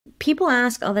People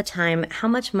ask all the time, how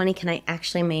much money can I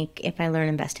actually make if I learn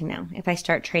investing now, if I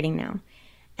start trading now?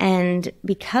 And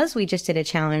because we just did a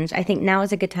challenge, I think now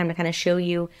is a good time to kind of show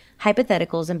you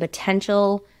hypotheticals and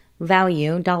potential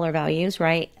value, dollar values,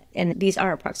 right? And these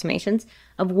are approximations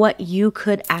of what you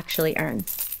could actually earn.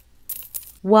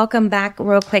 Welcome back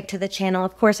real quick to the channel.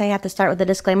 Of course, I have to start with a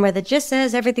disclaimer that just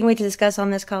says everything we discuss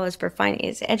on this call is for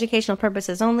educational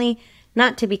purposes only,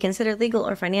 not to be considered legal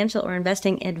or financial or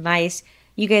investing advice.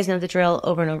 You guys know the drill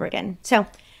over and over again. So,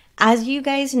 as you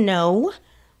guys know,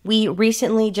 we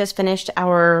recently just finished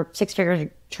our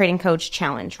 6-figure trading coach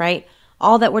challenge, right?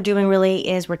 All that we're doing really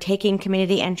is we're taking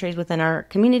community entries within our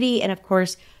community. And of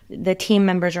course, the team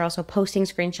members are also posting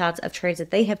screenshots of trades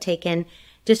that they have taken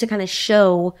just to kind of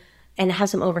show and have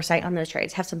some oversight on those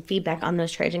trades, have some feedback on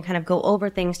those trades, and kind of go over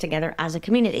things together as a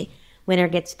community. Winner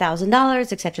gets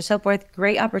 $1,000, etc., so forth.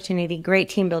 Great opportunity, great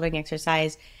team building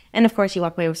exercise. And of course, you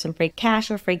walk away with some free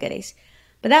cash or free goodies.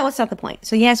 But that was not the point.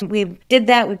 So yes, we did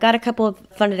that. We've got a couple of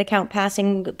funded account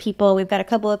passing people. We've got a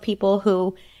couple of people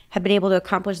who have been able to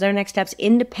accomplish their next steps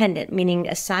independent, meaning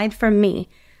aside from me,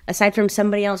 aside from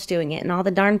somebody else doing it, and all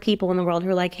the darn people in the world who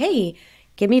are like, hey,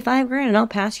 give me $5,000 and I'll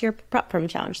pass your prop firm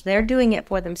challenge. They're doing it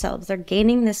for themselves. They're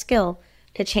gaining the skill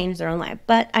to change their own life.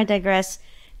 But I digress.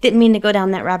 Didn't mean to go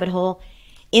down that rabbit hole.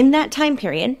 In that time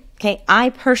period, okay, I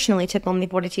personally took only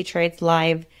 42 trades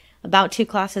live, about 2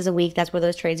 classes a week. That's where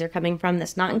those trades are coming from.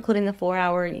 That's not including the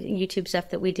 4-hour YouTube stuff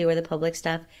that we do or the public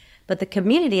stuff. But the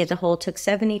community as a whole took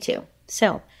 72.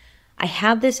 So I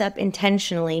have this up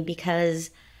intentionally because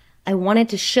I wanted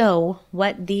to show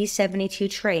what these 72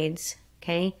 trades,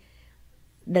 okay,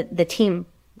 the team,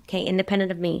 okay,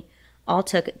 independent of me, all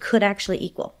took could actually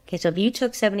equal. Okay, so if you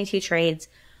took 72 trades,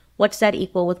 what's that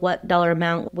equal with what dollar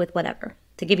amount with whatever?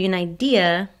 To give you an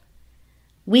idea,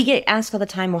 we get asked all the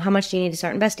time, well, how much do you need to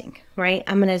start investing, right?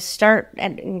 I'm going to start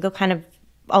and go kind of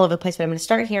all over the place, but I'm going to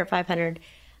start here at 500.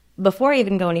 Before I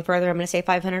even go any further, I'm going to say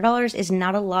 $500 is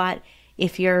not a lot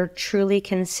if you're truly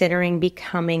considering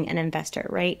becoming an investor,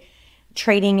 right?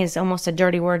 Trading is almost a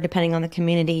dirty word depending on the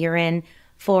community you're in.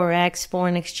 Forex,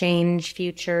 foreign exchange,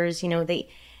 futures,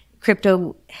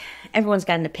 crypto, everyone's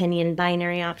got an opinion,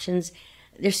 binary options.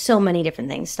 There's so many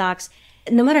different things. Stocks.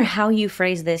 No matter how you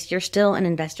phrase this, you're still an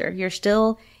investor. You're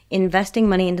still investing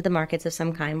money into the markets of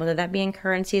some kind, whether that be in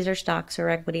currencies or stocks or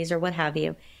equities or what have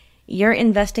you. You're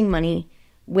investing money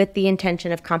with the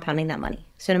intention of compounding that money.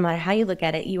 So no matter how you look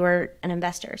at it, you are an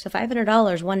investor. So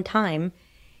 $500 one time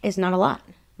is not a lot,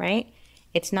 right?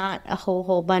 It's not a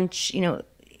whole bunch,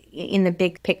 in the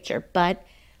big picture. But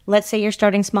let's say you're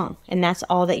starting small and that's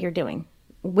all that you're doing.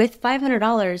 With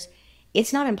 $500,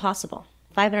 it's not impossible.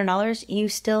 $500, you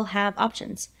still have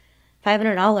options.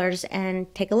 $500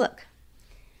 and take a look.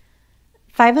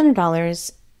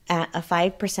 $500 at a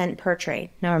 5% per trade.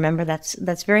 Now remember,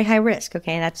 that's very high risk,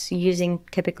 okay? That's using,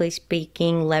 typically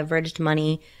speaking, leveraged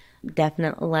money,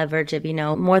 definite leverage of,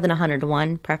 more than 100 to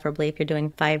 1, preferably if you're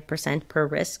doing 5% per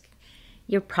risk.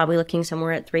 You're probably looking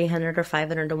somewhere at 300 or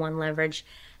 500 to 1 leverage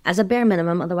as a bare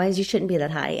minimum. Otherwise, you shouldn't be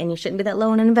that high and you shouldn't be that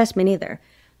low in an investment either.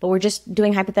 But we're just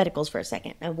doing hypotheticals for a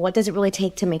second of what does it really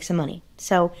take to make some money.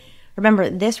 So remember,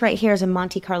 this right here is a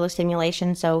Monte Carlo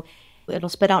simulation. So it'll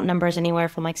spit out numbers anywhere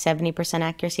from like 70%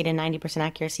 accuracy to 90%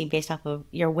 accuracy based off of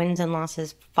your wins and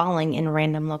losses falling in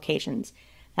random locations.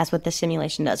 That's what the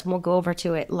simulation does. We'll go over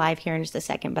to it live here in just a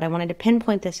second. But I wanted to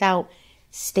pinpoint this out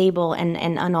stable and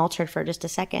unaltered for just a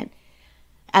second.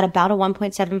 At about a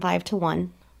 1.75 to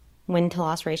 1 win to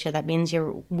loss ratio, that means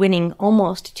you're winning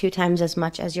almost 2 times as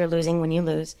much as you're losing when you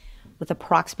lose, with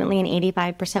approximately an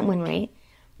 85% win rate,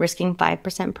 risking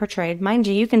 5% per trade. Mind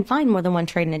you, you can find more than one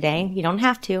trade in a day. You don't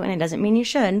have to, and it doesn't mean you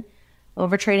should.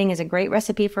 Overtrading is a great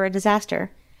recipe for a disaster.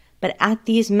 But at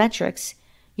these metrics,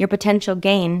 your potential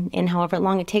gain in however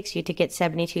long it takes you to get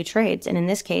 72 trades, and in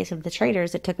this case of the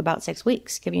traders, it took about 6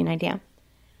 weeks, give you an idea.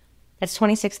 That's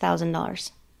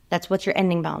 $26,000. That's what your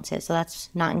ending balance is. So that's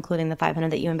not including the 500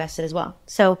 that you invested as well.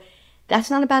 So that's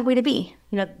not a bad way to be.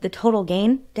 The total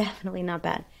gain, definitely not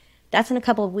bad. That's in a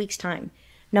couple of weeks' time.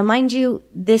 Now, mind you,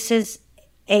 this is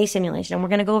a simulation, and we're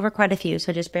going to go over quite a few,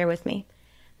 so just bear with me.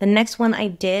 The next one I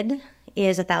did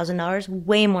is $1,000,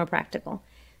 way more practical.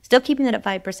 Still keeping it at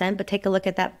 5%, but take a look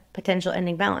at that potential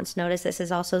ending balance. Notice this is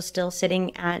also still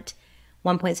sitting at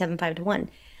 1.75 to 1.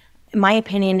 My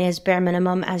opinion is bare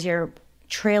minimum as you're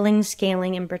trailing,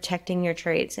 scaling, and protecting your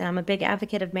trades. And I'm a big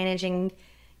advocate of managing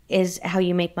is how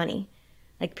you make money.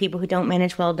 Like, people who don't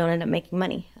manage well don't end up making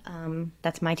money.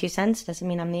 That's my 2 cents. Doesn't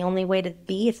mean I'm the only way to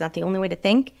be. It's not the only way to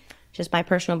think. Just my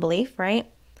personal belief, right?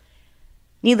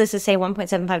 Needless to say,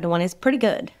 1.75 to 1 is pretty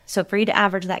good. So for you to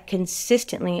average that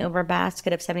consistently over a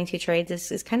basket of 72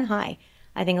 trades is kind of high.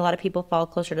 I think a lot of people fall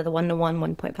closer to the 1 to 1,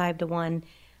 1.5 to 1.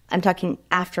 I'm talking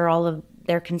after all of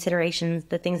their considerations,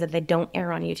 the things that they don't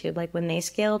air on YouTube, like when they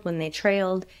scaled, when they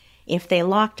trailed, if they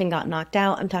locked and got knocked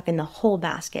out. I'm talking the whole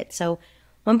basket. So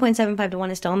 1.75 to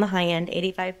 1 is still on the high end.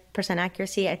 85%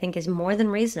 accuracy, I think, is more than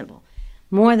reasonable.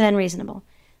 More than reasonable.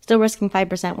 Still risking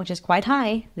 5%, which is quite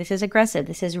high. This is aggressive.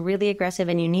 This is really aggressive,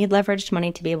 and you need leveraged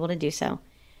money to be able to do so.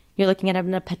 You're looking at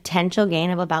a potential gain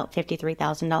of about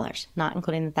 $53,000, not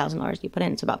including the $1,000 you put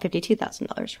in. It's about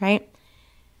 $52,000, right?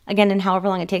 Again, in however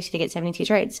long it takes you to get 72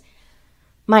 trades.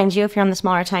 Mind you, if you're on the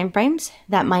smaller time frames,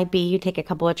 that might be you take a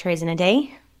couple of trades in a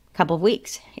day, a couple of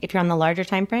weeks. If you're on the larger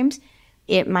time frames,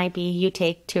 it might be you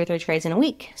take 2 or 3 trades in a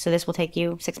week. So this will take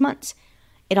you 6 months.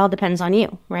 It all depends on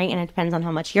you, right? And it depends on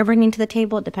how much you're bringing to the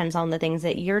table. It depends on the things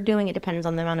that you're doing. It depends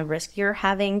on the amount of risk you're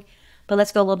having. But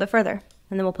let's go a little bit further,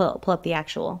 and then we'll pull up the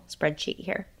actual spreadsheet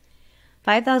here.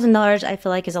 $5,000, I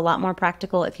feel like, is a lot more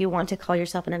practical if you want to call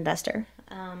yourself an investor.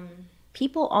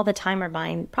 People all the time are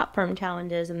buying prop firm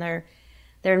challenges, and they're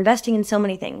investing in so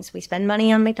many things. We spend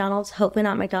money on McDonald's, hopefully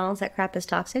not McDonald's. That crap is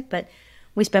toxic, but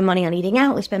we spend money on eating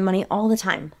out. We spend money all the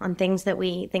time on things that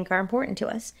we think are important to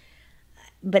us.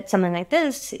 But something like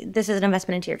this is an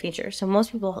investment into your future. So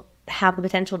most people have the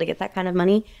potential to get that kind of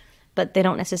money, but they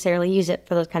don't necessarily use it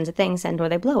for those kinds of things, and or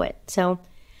they blow it. So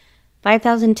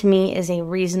 $5,000 to me is a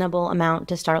reasonable amount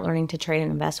to start learning to trade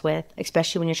and invest with,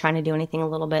 especially when you're trying to do anything a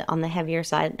little bit on the heavier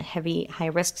side, heavy, high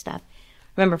risk stuff.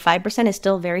 Remember, 5% is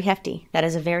still very hefty. That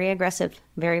is a very aggressive,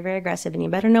 very, very aggressive, and you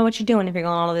better know what you're doing if you're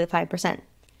going all the way to 5%.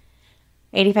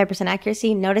 85%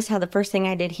 accuracy. Notice how the first thing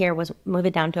I did here was move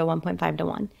it down to a 1.5 to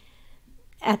 1.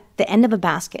 At the end of a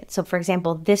basket, so for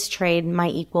example, this trade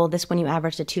might equal this one you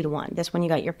averaged a 2 to 1. This one you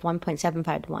got your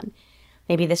 1.75 to 1.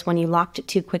 Maybe this one you locked it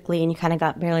too quickly and you kind of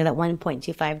got barely that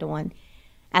 1.25 to 1.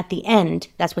 At the end,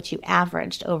 that's what you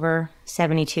averaged over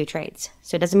 72 trades.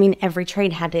 So it doesn't mean every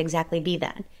trade had to exactly be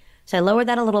that. So I lowered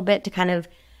that a little bit to kind of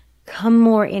come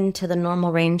more into the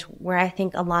normal range where I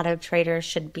think a lot of traders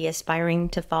should be aspiring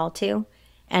to fall to,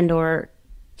 and or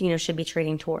should be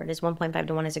trading toward. Is 1.5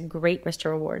 to 1 is a great risk to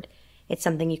reward. It's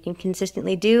something you can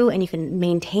consistently do, and you can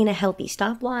maintain a healthy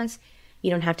stop loss. You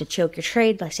don't have to choke your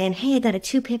trade by saying, hey, I got a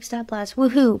 2-pip stop loss,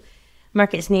 woohoo.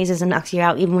 Market sneezes and knocks you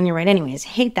out even when you're right anyways.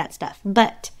 Hate that stuff.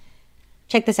 But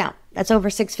check this out. That's over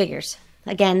 6 figures.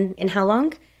 Again, in how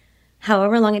long?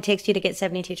 However long it takes you to get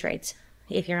 72 trades.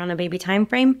 If you're on a baby time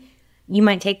frame, you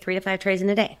might take 3 to 5 trades in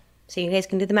a day. So you guys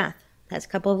can do the math. That's a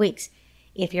couple of weeks.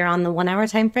 If you're on the 1 hour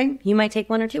time frame, you might take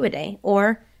 1 or 2 a day,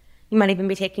 or you might even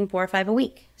be taking 4 or 5 a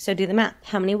week. So do the math.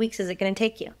 How many weeks is it going to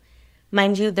take you?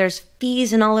 Mind you, there's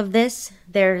fees in all of this.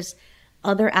 There's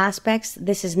other aspects.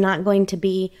 This is not going to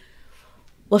be,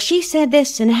 well, she said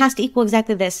this and it has to equal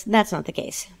exactly this. That's not the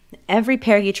case. Every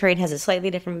pair you trade has a slightly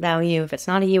different value. If it's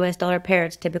not a US dollar pair,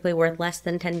 it's typically worth less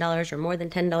than $10 or more than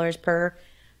 $10 per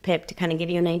pip, to kind of give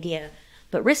you an idea.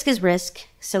 But risk is risk.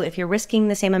 So if you're risking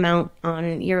the same amount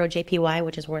on Euro JPY,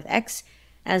 which is worth X,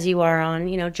 as you are on,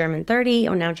 German 30,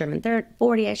 or now German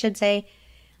 40, I should say,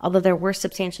 although they're worth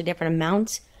substantially different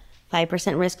amounts,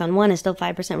 5% risk on one is still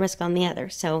 5% risk on the other.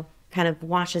 So kind of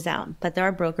washes out. But there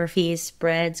are broker fees,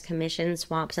 spreads, commissions,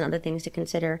 swaps, and other things to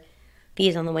consider.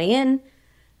 Fees on the way in.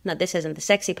 Now, this isn't the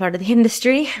sexy part of the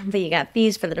industry, but you got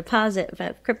fees for the deposit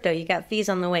of crypto. You got fees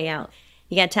on the way out.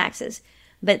 You got taxes.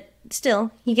 But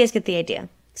still, you guys get the idea.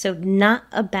 So not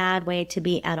a bad way to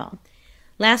be at all.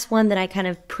 Last one that I kind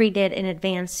of pre-did in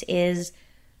advance is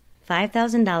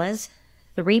 $5,000,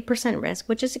 3% risk,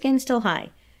 which is, again, still high.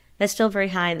 That's still very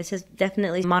high. This is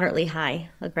definitely moderately high,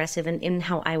 aggressive in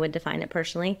how I would define it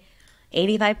personally.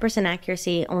 85%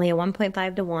 accuracy, only a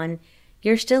 1.5 to 1.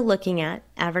 You're still looking at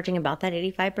averaging about that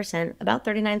 85%, about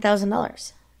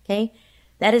 $39,000, okay?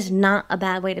 That is not a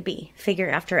bad way to be. Figure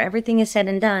after everything is said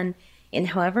and done, in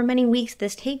however many weeks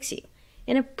this takes you,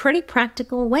 in a pretty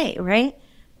practical way, right?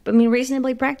 I mean,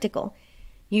 reasonably practical.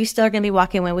 You still are going to be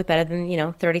walking away with better than,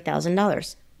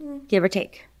 $30,000, give or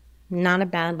take. Not a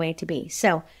bad way to be.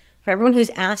 So for everyone who's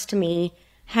asked me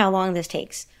how long this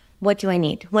takes, what do I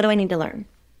need? What do I need to learn?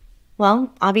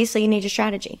 Well, obviously you need your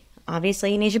strategy.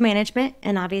 Obviously you need your management,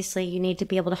 and obviously you need to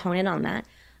be able to hone in on that.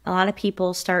 A lot of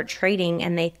people start trading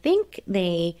and they think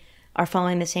they are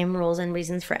following the same rules and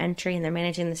reasons for entry and they're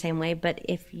managing the same way. But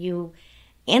if you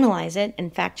analyze it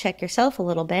and fact check yourself a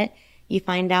little bit, you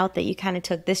find out that you kind of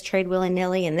took this trade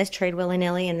willy-nilly and this trade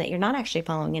willy-nilly, and that you're not actually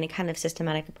following any kind of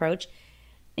systematic approach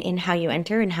in how you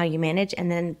enter and how you manage. And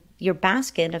then your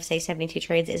basket of, say, 72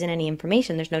 trades isn't any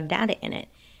information. There's no data in it.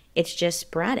 It's just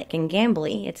sporadic and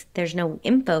gambly. There's no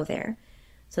info there.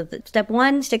 So step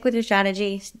one, stick with your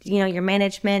strategy, your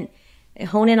management,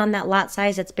 hone in on that lot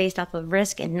size that's based off of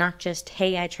risk and not just,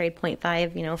 hey, I trade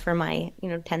 0.5, for my,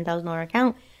 $10,000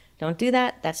 account. Don't do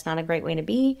that. That's not a great way to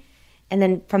be. And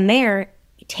then from there,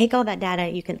 take all that data.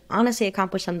 You can honestly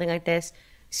accomplish something like this.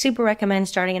 Super recommend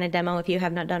starting in a demo if you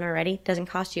have not done already. It doesn't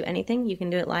cost you anything. You can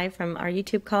do it live from our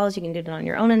YouTube calls. You can do it on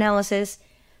your own analysis.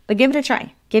 But give it a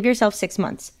try. Give yourself 6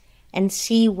 months and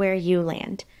see where you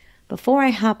land. Before I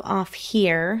hop off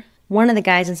here, one of the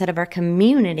guys inside of our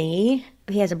community,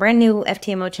 he has a brand new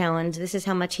FTMO challenge. This is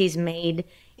how much he's made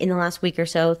in the last week or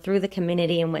so through the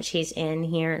community in which he's in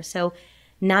here. So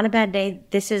not a bad day.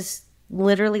 This is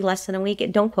literally less than a week.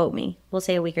 Don't quote me. We'll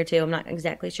say a week or two. I'm not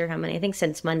exactly sure how many. I think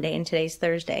since Monday, and today's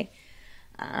Thursday.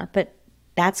 But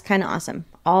that's kind of awesome.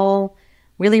 All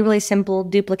really, really simple,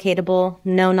 duplicatable.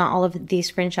 No, not all of these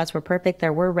screenshots were perfect.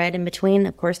 There were red in between.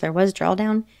 Of course, there was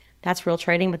drawdown. That's real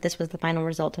trading, but this was the final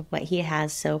result of what he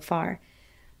has so far.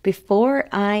 Before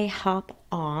I hop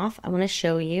off, I want to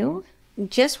show you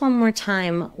just one more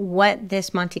time what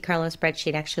this Monte Carlo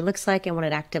spreadsheet actually looks like and what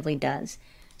it actively does.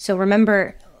 So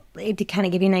remember, to kind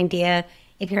of give you an idea,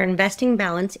 if your investing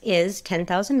balance is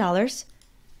 $10,000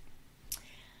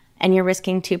 and you're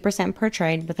risking 2% per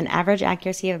trade with an average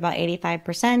accuracy of about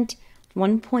 85%,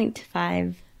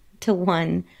 1.5 to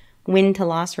 1 win to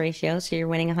loss ratio, so you're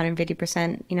winning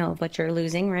 150%, of what you're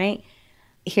losing, right?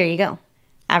 Here you go.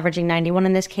 Averaging 91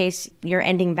 in this case, your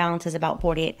ending balance is about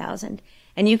 48,000.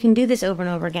 And you can do this over and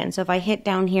over again. So if I hit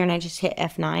down here and I just hit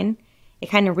F9, it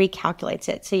kind of recalculates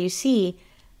it. So you see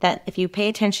that if you pay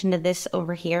attention to this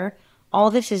over here, all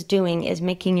this is doing is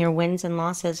making your wins and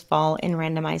losses fall in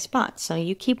randomized spots. So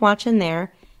you keep watching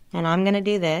there, and I'm going to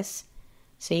do this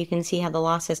so you can see how the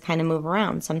losses kind of move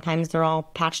around. Sometimes they're all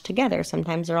patched together.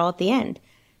 Sometimes they're all at the end.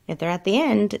 If they're at the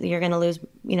end, you're going to lose,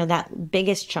 that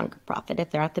biggest chunk of profit. If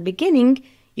they're at the beginning,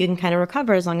 you can kind of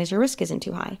recover as long as your risk isn't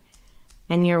too high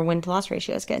and your win to loss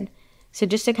ratio is good. So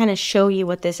just to kind of show you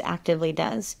what this actively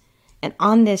does. And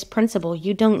on this principle,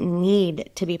 you don't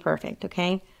need to be perfect,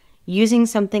 okay? Using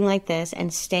something like this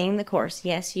and staying the course.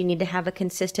 Yes, you need to have a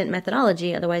consistent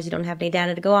methodology, otherwise you don't have any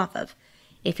data to go off of.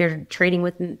 If you're trading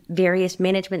with various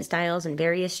management styles and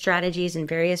various strategies and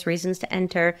various reasons to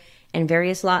enter and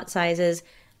various lot sizes,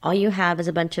 all you have is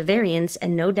a bunch of variance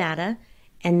and no data.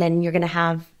 And then you're going to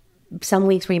have some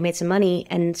weeks where you made some money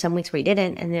and some weeks where you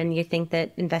didn't. And then you think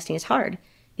that investing is hard.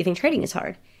 You think trading is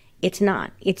hard. It's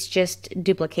not. It's just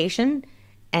duplication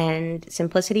and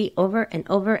simplicity over and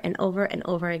over and over and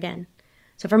over again.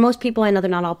 So for most people, I know they're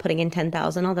not all putting in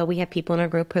 10,000, although we have people in our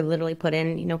group who literally put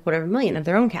in, $250,000 of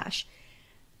their own cash.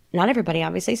 Not everybody,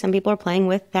 obviously. Some people are playing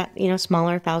with that,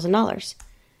 smaller $1,000.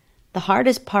 The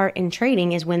hardest part in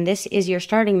trading is when this is your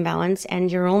starting balance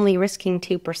and you're only risking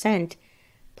 2%.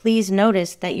 Please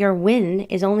notice that your win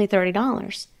is only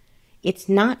 $30. It's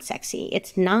not sexy.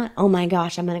 It's not, oh my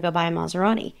gosh, I'm going to go buy a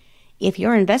Maserati. If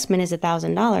your investment is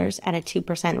 $1,000 at a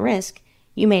 2% risk,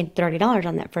 you made $30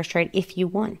 on that first trade if you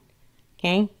won.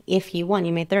 Okay? If you won,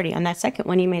 you made 30. On that second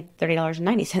one, you made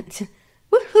 $30.90.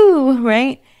 Woohoo,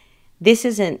 right? This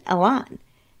isn't a lot.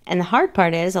 And the hard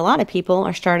part is a lot of people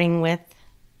are starting with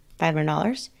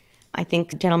 $500. I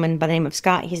think a gentleman by the name of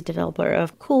Scott, he's a developer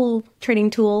of cool trading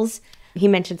tools. He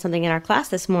mentioned something in our class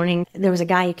this morning. There was a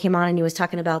guy who came on and he was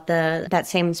talking about that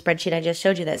same spreadsheet I just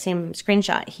showed you, that same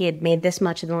screenshot. He had made this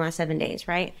much in the last 7 days,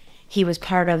 right? He was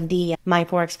part of the My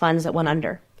Forex funds that went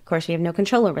under. Of course, we have no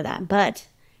control over that, but,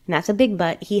 and that's a big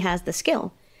but, he has the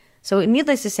skill. So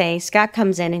needless to say, Scott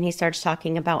comes in and he starts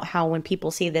talking about how when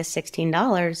people see this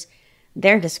 $16,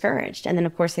 they're discouraged. And then,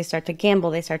 of course, they start to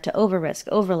gamble. They start to over-risk,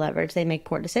 over-leverage. They make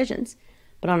poor decisions.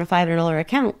 But on a $500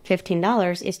 account,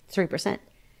 $15 is 3%.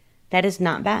 That is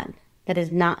not bad. That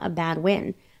is not a bad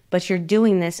win. But you're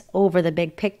doing this over the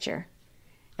big picture.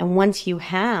 And once you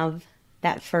have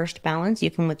that first balance, you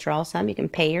can withdraw some. You can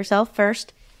pay yourself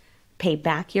first, pay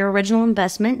back your original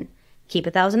investment, keep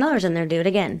 $1,000 in there, do it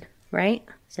again, right?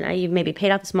 So now you've maybe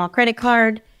paid off a small credit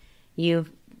card,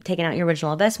 you've taken out your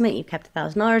original investment, you've kept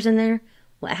 $1,000 in there,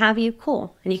 what have you,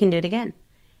 cool. And you can do it again.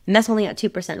 And that's only at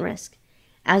 2% risk.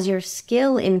 As your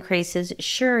skill increases,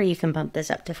 sure, you can bump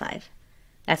this up to 5.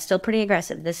 That's still pretty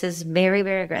aggressive. This is very,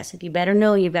 very aggressive. You better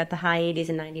know you've got the high 80s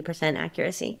and 90%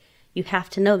 accuracy. You have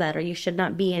to know that, or you should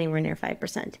not be anywhere near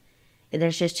 5%.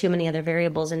 There's just too many other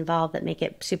variables involved that make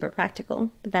it super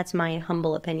practical. But that's my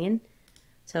humble opinion.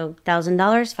 So $1,000,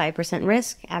 5%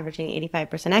 risk, averaging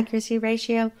 85% accuracy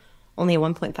ratio, only a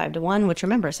 1.5 to 1, which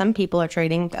remember, some people are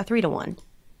trading a 3 to 1.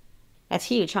 That's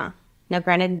huge, huh? Now,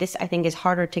 granted, this I think is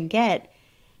harder to get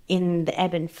in the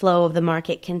ebb and flow of the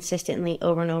market consistently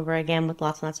over and over again with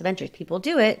lots and lots of entries. People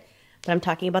do it, But I'm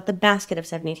talking about the basket of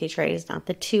 72 trades, not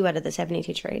the 2 out of the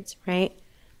 72 trades, right?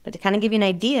 But to kind of give you an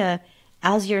idea,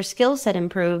 as your skill set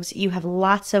improves, you have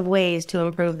lots of ways to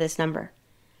improve this number.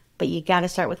 But you got to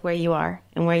start with where you are.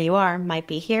 And where you are might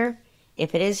be here.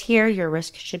 If it is here, your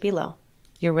risk should be low.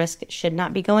 Your risk should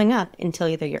not be going up until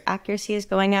either your accuracy is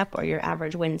going up or your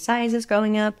average win size is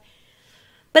going up.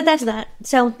 But that's that.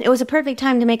 So it was a perfect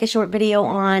time to make a short video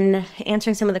on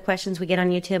answering some of the questions we get on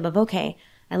YouTube of, okay,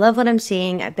 I love what I'm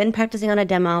seeing. I've been practicing on a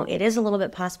demo. It is a little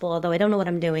bit possible, although I don't know what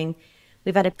I'm doing.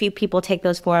 We've had a few people take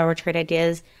those 4-hour trade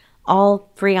ideas,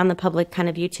 all free on the public kind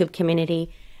of YouTube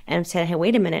community, and said, hey,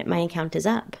 wait a minute, my account is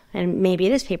up. And maybe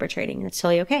it is paper trading. That's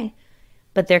totally okay.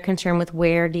 But they're concerned with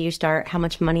where do you start, how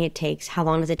much money it takes, how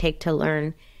long does it take to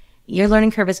learn. Your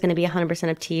learning curve is going to be 100%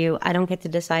 up to you. I don't get to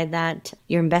decide that.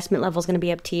 Your investment level is going to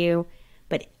be up to you.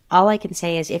 But all I can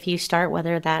say is if you start,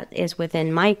 whether that is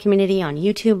within my community on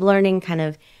YouTube learning, kind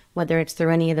of whether it's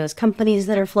through any of those companies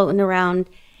that are floating around,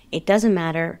 it doesn't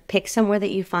matter. Pick somewhere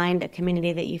that you find a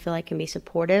community that you feel like can be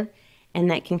supportive and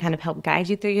that can kind of help guide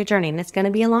you through your journey. And it's going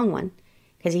to be a long one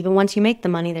because even once you make the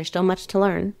money, there's still much to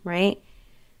learn, right?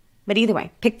 But either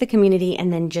way, pick the community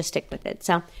and then just stick with it.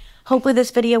 So hopefully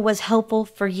this video was helpful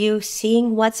for you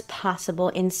seeing what's possible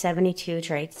in 72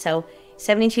 trades. So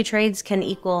 72 trades can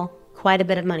equal quite a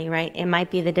bit of money, right? It might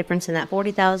be the difference in that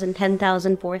 40,000,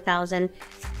 10,000, 4,000.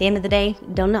 At the end of the day,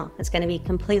 don't know. It's going to be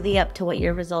completely up to what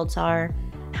your results are,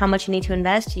 how much you need to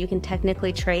invest. You can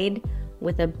technically trade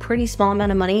with a pretty small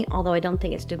amount of money, although I don't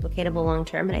think it's duplicatable long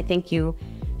term. And I think you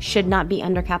should not be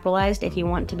undercapitalized if you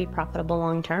want to be profitable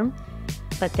long term.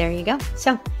 But there you go.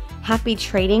 So happy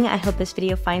trading. I hope this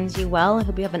video finds you well. I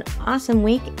hope you have an awesome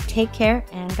week. Take care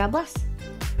and God bless.